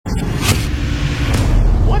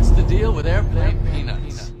deal with airplane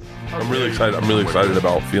peanuts. I'm really excited. I'm really excited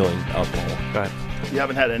about feeling alcohol. Go ahead. You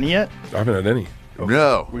haven't had any yet? I haven't had any.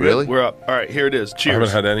 No, really? We're up. All right, here it is. I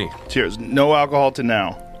Cheers. haven't had any. Cheers. No alcohol to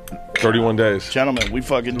now. 31 days. Gentlemen, we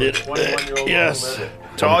fucking did it. 21-year-old Yes.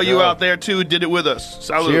 To all you out there, too, did it with us.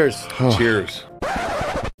 Salud. Cheers. Cheers.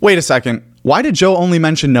 Wait a second. Why did Joe only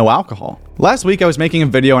mention no alcohol? Last week I was making a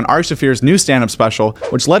video on Ari Shafir's new stand-up special,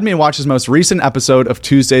 which led me to watch his most recent episode of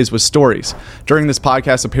Tuesdays with Stories. During this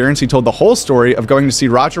podcast appearance, he told the whole story of going to see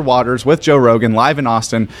Roger Waters with Joe Rogan live in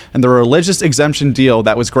Austin and the religious exemption deal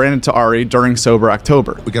that was granted to Ari during Sober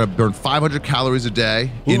October. We got to burn 500 calories a day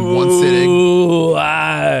in one sitting. Ooh,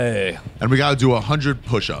 aye. And we got to do 100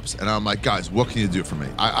 push-ups. And I'm like, guys, what can you do for me?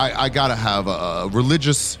 I got to have a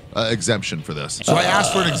religious exemption for this. So I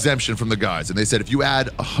asked for an exemption from the guys. And they said, if you add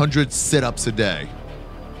 100 sit-ups a day,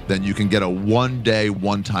 then you can get a one-day,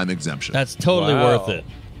 one-time exemption. That's totally worth it.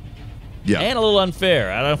 Yeah. And a little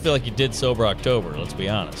unfair. I don't feel like you did Sober October, let's be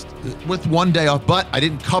honest. With one day off, but I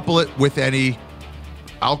didn't couple it with any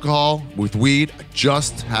alcohol, with weed. I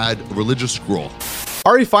just had a religious scroll.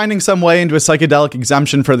 Ari finding some way into a psychedelic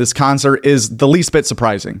exemption for this concert is the least bit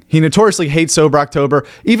surprising. He notoriously hates Sober October,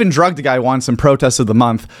 even drugged a guy once in protest of the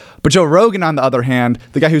month. But Joe Rogan, on the other hand,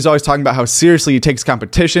 the guy who's always talking about how seriously he takes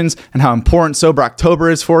competitions and how important Sober October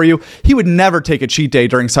is for you, he would never take a cheat day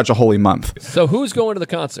during such a holy month. So who's going to the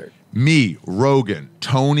concert? Me, Rogan,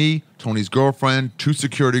 Tony's girlfriend, 2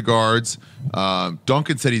 security guards.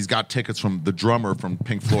 Duncan said he's got tickets from the drummer from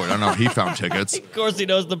Pink Floyd. I don't know how he found tickets. Of course he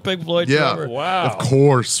knows the Pink Floyd Yeah. drummer. Wow. Of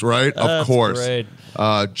course, right? That's of course. great.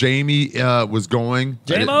 Jamie was going.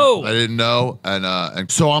 J-Mo! I didn't know. And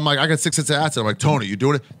so I'm like, I got 6 hits of acid. I'm like, Tony, you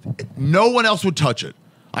doing it? No one else would touch it.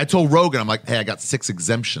 I told Rogan, I'm like, hey, I got 6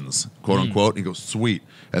 exemptions, quote unquote. And he goes, sweet.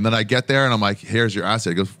 And then I get there and I'm like, here's your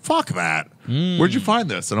acid. He goes, fuck that. Where'd you find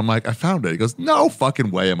this? And I'm like, I found it. He goes, no fucking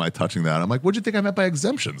way am I touching that. I'm like, what'd you think I meant by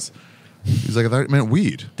exemptions? He's like, I thought it meant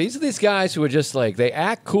weed. These are these guys who are just like, they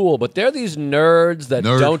act cool, but they're these nerds that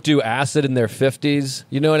don't do acid in their 50s.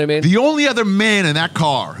 You know what I mean? The only other man in that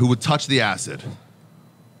car who would touch the acid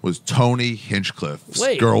was Tony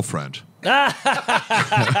Hinchcliffe's girlfriend. No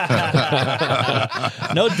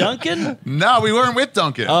Duncan? No, we weren't with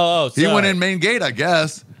Duncan. Oh, he sorry. went in main gate, I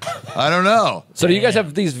guess. I don't know. So do you guys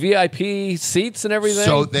have these VIP seats and everything?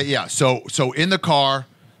 So in the car,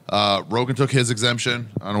 Rogan took his exemption.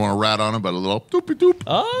 I don't want to rat on him, but a little doopy doop.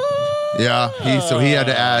 Oh. Yeah, he had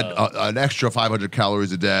to add an extra 500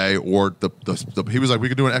 calories a day, or he was like, we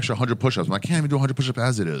could do an extra 100 push-ups. I'm like, I can't even do 100 push-ups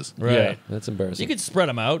as it is. Right. Yeah, that's embarrassing. You could spread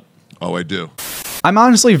them out. Oh, I do. I'm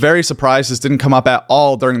honestly very surprised this didn't come up at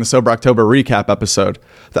all during the Sober October recap episode.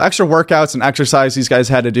 The extra workouts and exercise these guys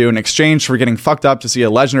had to do in exchange for getting fucked up to see a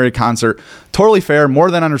legendary concert, totally fair,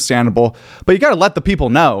 more than understandable, but you gotta let the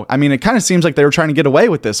people know. I mean, it kind of seems like they were trying to get away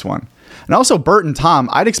with this one. And also Bert and Tom,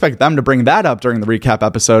 I'd expect them to bring that up during the recap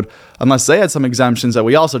episode, unless they had some exemptions that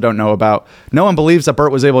we also don't know about. No one believes that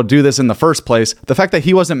Bert was able to do this in the first place. The fact that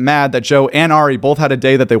he wasn't mad that Joe and Ari both had a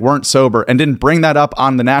day that they weren't sober and didn't bring that up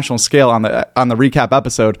on the national scale on the recap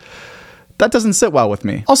episode, that doesn't sit well with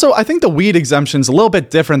me. Also, I think the weed exemption's a little bit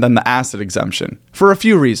different than the acid exemption, for a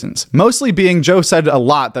few reasons. Mostly being Joe said a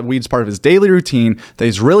lot that weed's part of his daily routine, that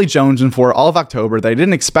he's really jonesing for all of October, that he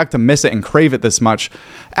didn't expect to miss it and crave it this much.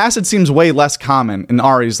 Acid seems way less common in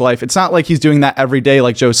Ari's life. It's not like he's doing that every day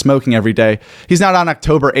like Joe's smoking every day. He's not on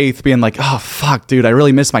October 8th being like, oh fuck, dude, I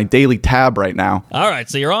really miss my daily tab right now. All right,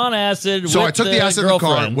 so you're on acid. So with I took the acid in the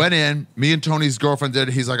car, girlfriend. went in. Me and Tony's girlfriend did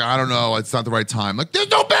it. He's like, I don't know, it's not the right time. Like, there's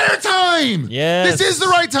no better time. Yes. This is the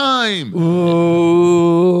right time.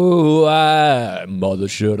 Ooh, mother,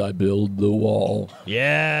 should I build the wall?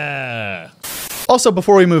 Yeah. Also,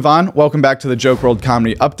 before we move on, welcome back to the Joke World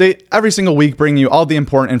Comedy Update. Every single week, bringing you all the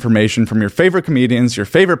important information from your favorite comedians, your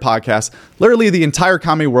favorite podcasts, literally the entire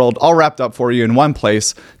comedy world, all wrapped up for you in one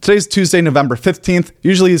place. Today's Tuesday, November 15th.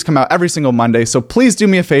 Usually these come out every single Monday, so please do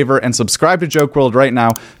me a favor and subscribe to Joke World right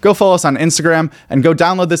now. Go follow us on Instagram, and go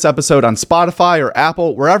download this episode on Spotify or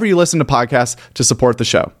Apple, wherever you listen to podcasts, to support the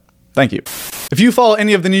show. Thank you. If you follow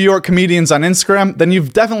any of the New York comedians on Instagram, then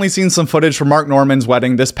you've definitely seen some footage from Mark Norman's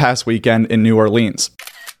wedding this past weekend in New Orleans.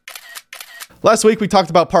 Last week, we talked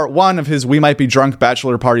about part 1 of his We Might Be Drunk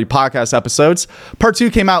Bachelor Party podcast episodes. Part 2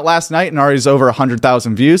 came out last night and already has over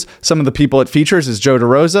 100,000 views. Some of the people it features is Joe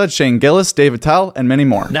DeRosa, Shane Gillis, Dave Attell, and many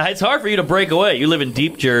more. Now, it's hard for you to break away. You live in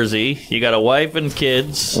deep Jersey. You got a wife and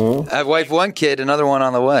kids. I have wife, 1 kid, another one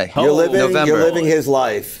on the way. You're November. living his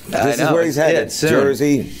life. This is where he's headed. Soon.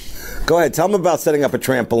 Jersey. Go ahead. Tell him about setting up a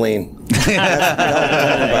trampoline.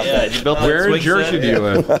 Yeah, you built Where in Jersey do you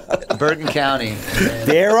live? Bergen County.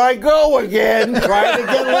 There I go again, trying to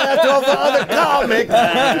get laughed off the other comics.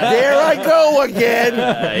 There I go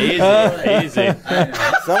again. Easy.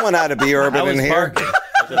 Someone had to be urban in here.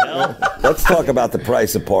 Let's talk about the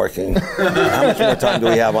price of parking. How much more time do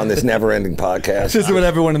we have on this never-ending podcast? This is what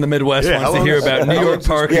everyone in the Midwest wants to hear about New York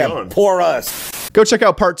parking. Yeah, poor us. Go check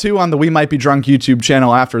out part 2 on the We Might Be Drunk YouTube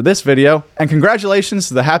channel after this video, and congratulations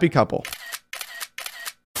to the happy couple.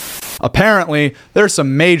 Apparently, there's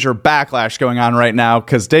some major backlash going on right now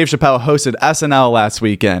because Dave Chappelle hosted SNL last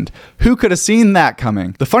weekend. Who could have seen that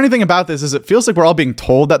coming? The funny thing about this is it feels like we're all being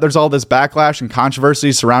told that there's all this backlash and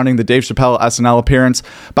controversy surrounding the Dave Chappelle SNL appearance,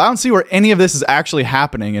 but I don't see where any of this is actually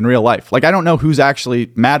happening in real life. Like, I don't know who's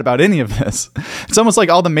actually mad about any of this. It's almost like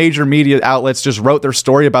all the major media outlets just wrote their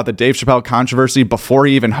story about the Dave Chappelle controversy before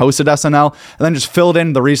he even hosted SNL, and then just filled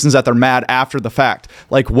in the reasons that they're mad after the fact,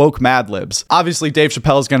 like woke Mad Libs. Obviously, Dave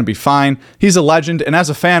Chappelle is going to be fine. He's a legend, and as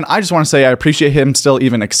a fan, I just want to say I appreciate him still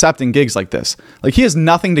even accepting gigs like this. Like, he has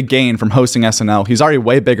nothing to gain from hosting SNL. He's already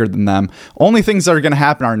way bigger than them. Only things that are going to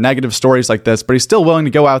happen are negative stories like this, but he's still willing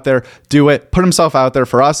to go out there, do it, put himself out there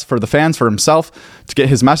for us, for the fans, for himself, to get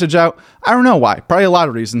his message out. I don't know why. Probably a lot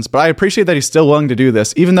of reasons, but I appreciate that he's still willing to do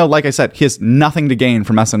this, even though, like I said, he has nothing to gain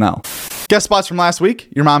from SNL. Guest spots from last week: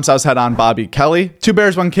 Your Mom's House had on Bobby Kelly. Two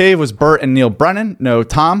Bears, One Cave was Bert and Neil Brennan, no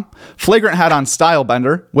Tom. Flagrant had on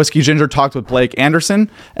Stylebender. Whiskey Ginger talked with Blake Anderson.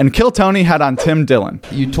 And Kill Tony had on Tim Dillon.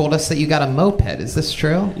 You told us that you got a moped. Is this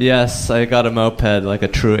true? Yes, I got a moped like a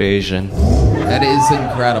true Asian. That is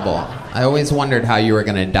incredible. I always wondered how you were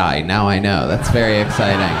going to die. Now I know. That's very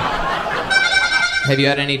exciting. Have you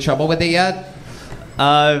had any trouble with it yet?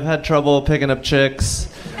 I've had trouble picking up chicks.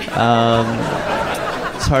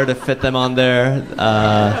 It's hard to fit them on there.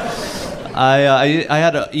 I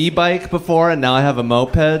had an e-bike before, and now I have a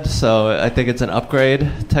moped, so I think it's an upgrade,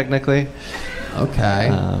 technically. Okay.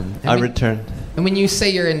 I returned. And when you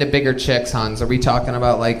say you're into bigger chicks, Hans, are we talking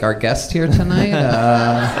about, like, our guest here tonight?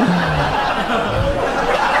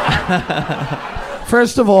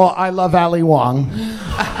 First of all, I love Ali Wong.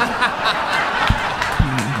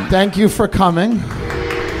 Thank you for coming.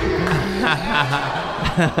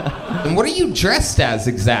 And what are you dressed as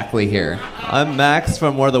exactly here? I'm Max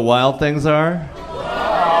from Where the Wild Things Are.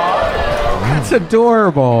 That's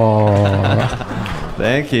adorable.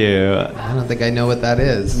 Thank you. I don't think I know what that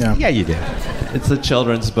is. No. Yeah, you do. It's a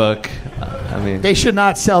children's book. They should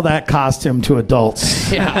not sell that costume to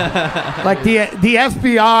adults. Yeah. Like the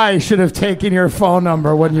FBI should have taken your phone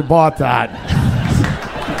number when you bought that.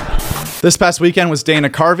 This past weekend was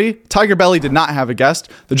Dana Carvey. Tiger Belly did not have a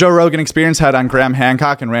guest. The Joe Rogan Experience had on Graham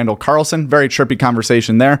Hancock and Randall Carlson. Very trippy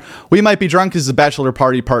conversation there. We Might Be Drunk is the Bachelor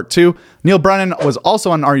Party Part 2. Neil Brennan was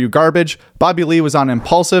also on Are You Garbage? Bobby Lee was on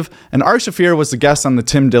Impulsive. And Ari Shaffir was the guest on The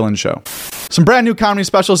Tim Dillon Show. Some brand new comedy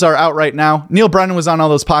specials are out right now. Neil Brennan was on all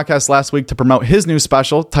those podcasts last week to promote his new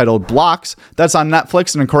special titled Blocks. That's on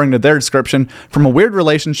Netflix, and according to their description, from a weird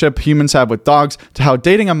relationship humans have with dogs to how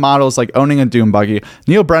dating a model is like owning a dune buggy,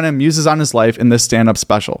 Neil Brennan muses on his life in this stand-up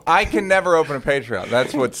special. I can never open a Patreon.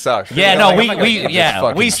 That's what sucks. Yeah, no,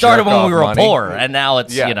 we started when we were poor, and now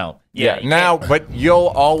it's, you know. Yeah, now, but you'll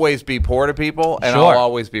always be poor to people, and Sure. I'll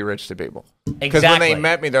always be rich to people. Because Exactly. when they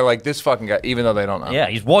met me, they're like, this fucking guy, even though they don't know. Yeah,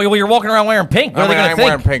 you're walking around wearing pink. What are they going to I'm think?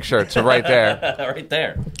 wearing pink shirts, so right there. Right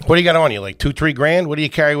there. What do you got on you? Like 2-3 grand? What do you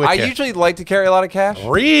carry with I you? usually like to carry a lot of cash.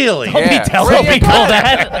 Really? Don't be told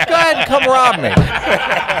that. Go ahead and come rob me.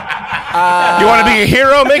 You want to be a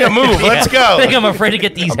hero? Make a move. Let's go. I think I'm afraid to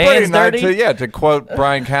get these hands dirty. To quote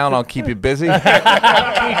Brian Cowan, I'll keep you busy. That's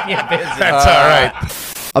all right.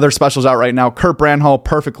 Other specials out right now: Kurt Branhall,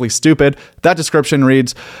 Perfectly Stupid. That description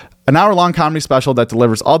reads: an hour-long comedy special that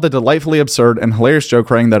delivers all the delightfully absurd and hilarious joke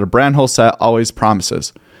writing that a Branhall set always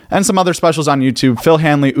promises. And some other specials on YouTube: Phil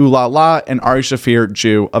Hanley, Ooh La La, and Ari Shaffir,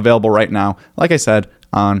 Jew, available right now, like I said,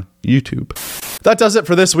 on YouTube. That does it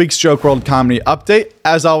for this week's Joke World Comedy Update.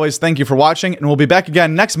 As always, thank you for watching, and we'll be back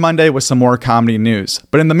again next Monday with some more comedy news.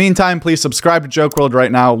 But in the meantime, please subscribe to Joke World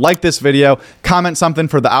right now, like this video, comment something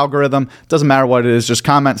for the algorithm. Doesn't matter what it is, just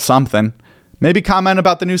comment something. Maybe comment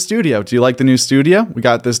about the new studio. Do you like the new studio? We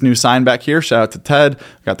got this new sign back here. Shout out to Ted.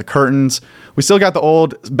 We got the curtains. We still got the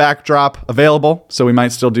old backdrop available, so we might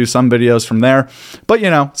still do some videos from there. But, you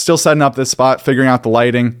know, still setting up this spot, figuring out the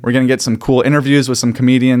lighting. We're going to get some cool interviews with some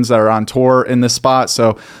comedians that are on tour in this spot.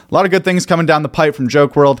 So a lot of good things coming down the pipe from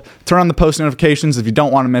Joke World. Turn on the post notifications if you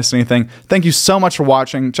don't want to miss anything. Thank you so much for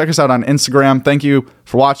watching. Check us out on Instagram. Thank you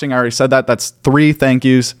for watching. I already said that. That's 3 thank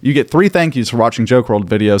yous. You get 3 thank yous for watching Joke World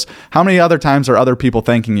videos. How many other times are other people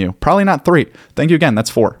thanking you? Probably not 3. Thank you again. That's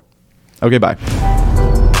 4. Okay, bye.